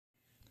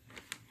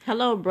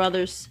Hello,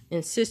 brothers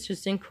and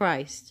sisters in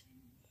Christ.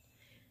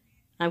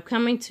 I'm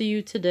coming to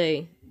you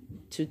today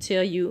to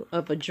tell you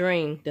of a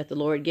dream that the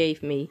Lord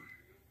gave me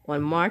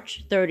on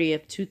March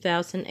 30th,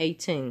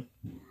 2018.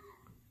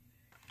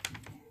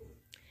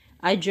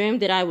 I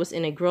dreamed that I was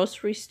in a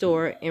grocery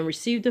store and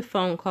received a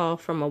phone call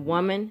from a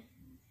woman.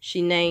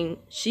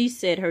 She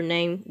said her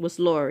name was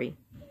Lori.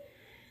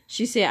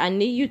 She said, "I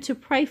need you to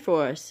pray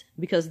for us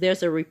because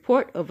there's a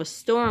report of a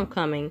storm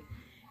coming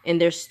and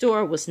their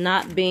store was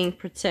not being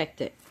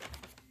protected."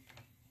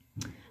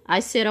 I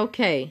said,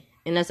 "Okay."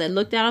 And as I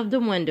looked out of the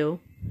window,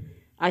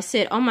 I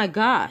said, "Oh my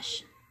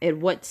gosh," at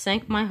what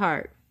sank my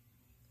heart.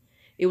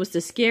 It was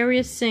the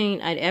scariest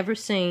scene I'd ever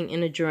seen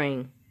in a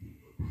dream.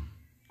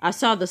 I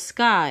saw the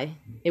sky.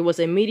 It was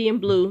a medium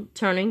blue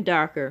turning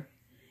darker,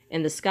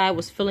 and the sky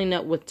was filling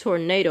up with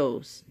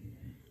tornadoes.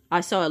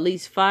 I saw at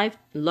least 5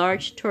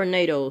 large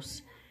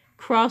tornadoes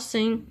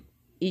crossing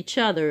each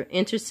other,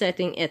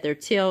 intersecting at their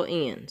tail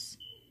ends,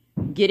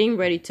 getting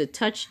ready to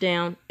touch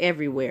down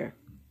everywhere.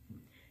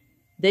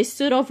 They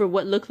stood over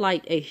what looked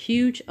like a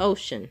huge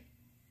ocean.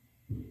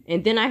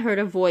 And then I heard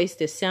a voice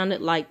that sounded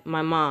like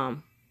my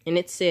mom, and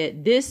it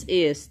said, "This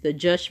is the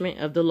judgment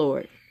of the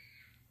Lord."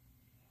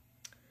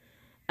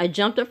 I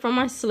jumped up from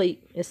my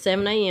sleep at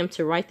 7 a.m.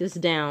 to write this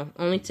down,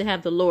 only to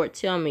have the Lord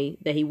tell me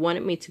that He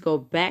wanted me to go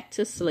back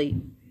to sleep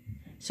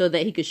so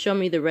that He could show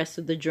me the rest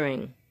of the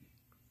dream.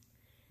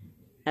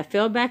 I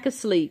fell back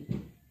asleep,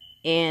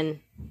 and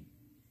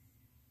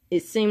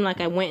it seemed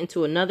like I went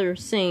into another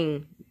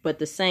scene, but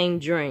the same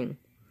dream.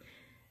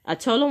 I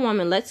told a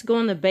woman, "Let's go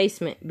in the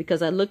basement,"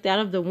 because I looked out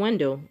of the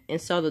window and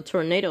saw the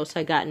tornadoes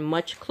had gotten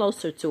much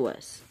closer to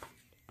us.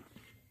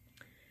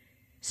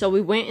 So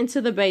we went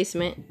into the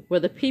basement where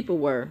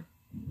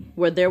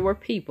there were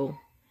people,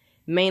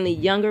 mainly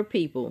younger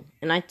people,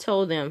 and I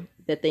told them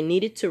that they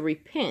needed to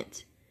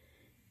repent,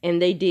 and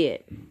they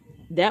did.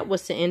 That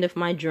was the end of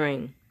my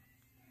dream.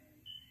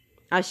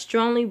 I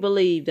strongly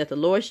believe that the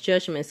Lord's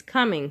judgment is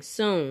coming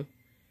soon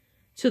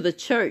to the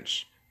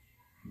church,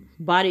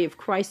 body of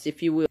Christ,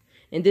 if you will.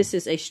 And this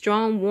is a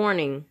strong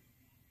warning.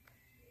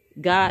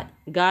 God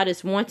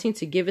is wanting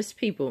to give His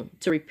people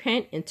to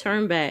repent and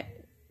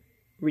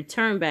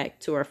return back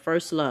to our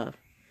first love,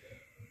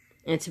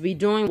 and to be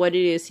doing what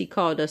it is He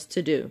called us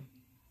to do,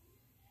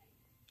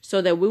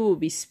 so that we will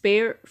be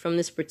spared from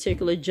this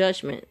particular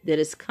judgment that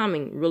is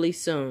coming really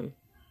soon.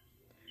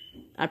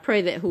 I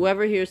pray that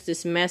whoever hears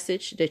this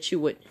message, that you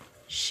would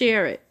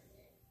share it,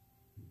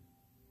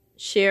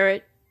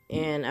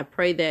 and I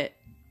pray that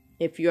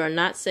if you are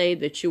not saved,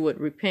 that you would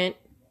repent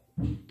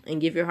and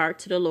give your heart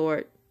to the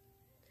Lord.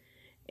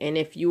 And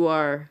if you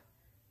are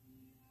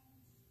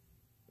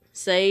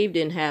saved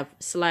and have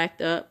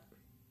slacked up,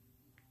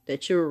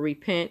 that you will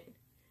repent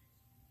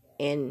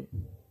and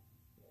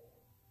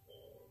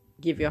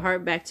give your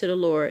heart back to the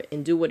Lord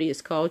and do what He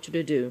has called you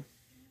to do.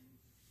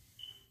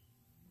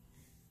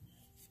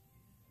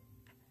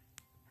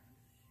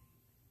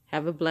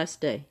 Have a blessed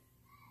day.